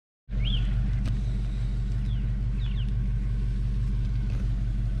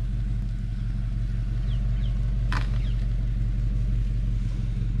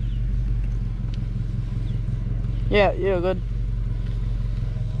Yeah, you're good.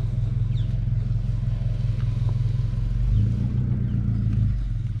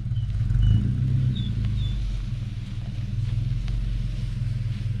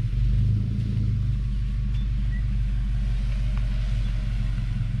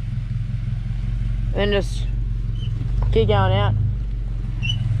 Then just keep going out.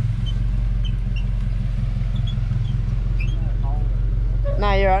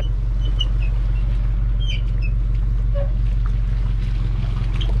 No, you're right.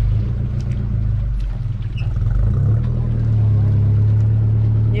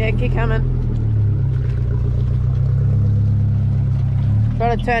 Yeah, keep coming.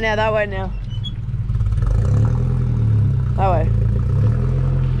 Try to turn out that way now. That way.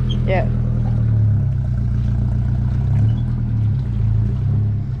 Yeah.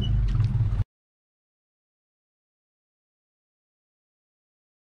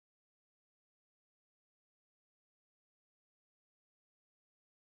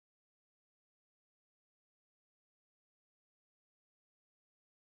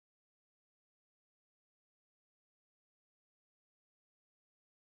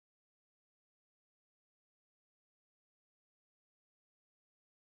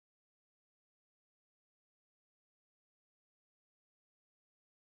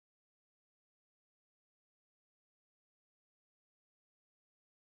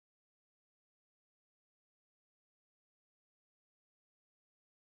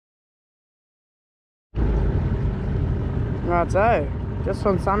 Right, so just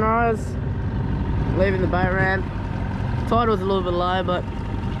on sunrise, leaving the boat ramp. Tide was a little bit low, but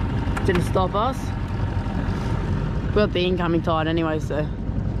didn't stop us. We got the incoming tide anyway, so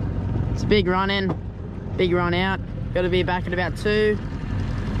it's a big run in, big run out. Got to be back at about 2.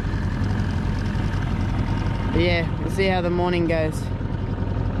 But yeah, we'll see how the morning goes.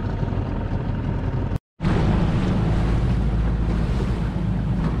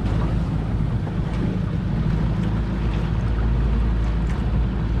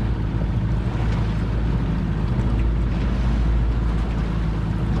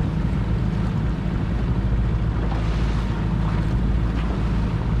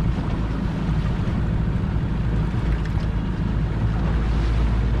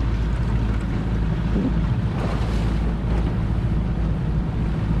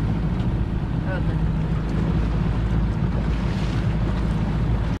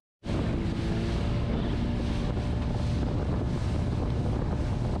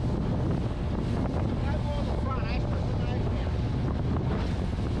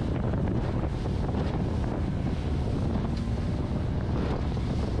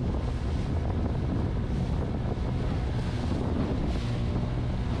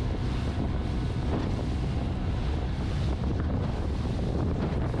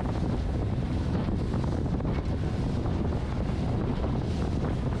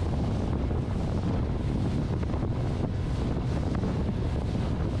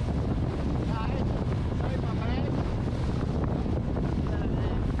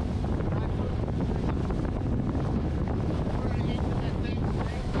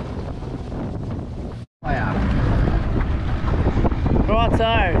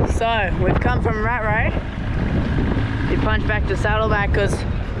 Right, so we've come from Rat Road. We punched back to Saddleback because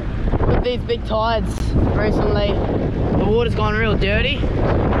with these big tides recently, the water's gone real dirty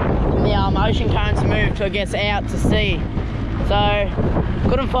and the ocean currents moved so it gets out to sea. So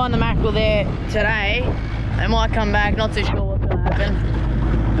couldn't find the mackerel there today. They might come back, not too sure what's going to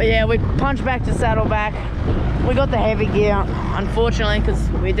happen. But yeah, we punched back to Saddleback. We got the heavy gear, unfortunately, because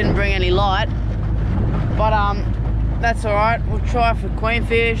we didn't bring any light. But that's all right. We'll try for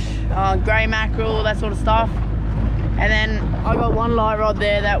queenfish, grey mackerel, that sort of stuff. And then I got one light rod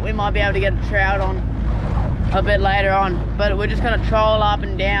there that we might be able to get a trout on a bit later on. But we're just gonna troll up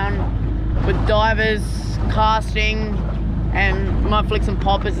and down with divers, casting, and might flick some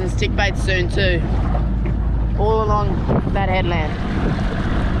poppers and stick baits soon too. All along that headland.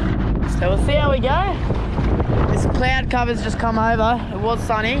 So we'll see how we go. This cloud cover's just come over. It was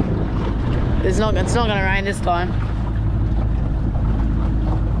sunny. It's not gonna rain this time.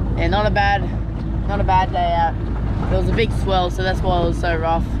 Yeah, not a bad day out. There was a big swell, so that's why it was so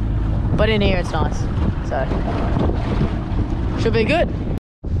rough. But in here it's nice, so should be good.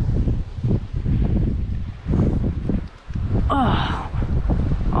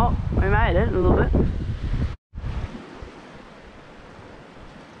 Oh, we made it a little bit.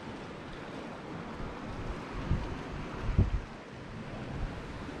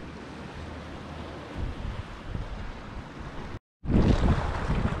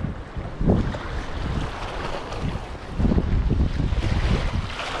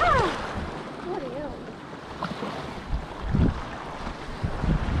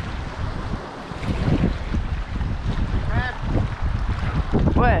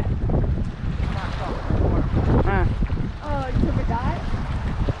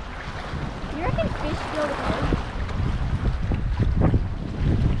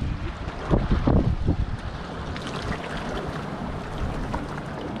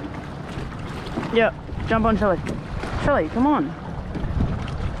 Yep, jump on Shelly. Shelly, come on.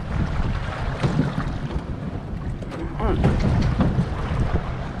 Come on.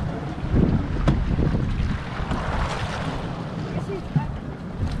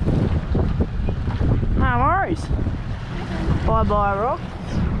 No worries. Bye bye, Rock.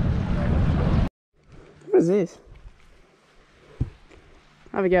 What is this?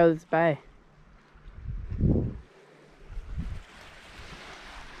 Have a go with this bay.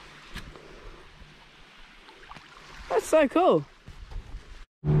 That's so cool.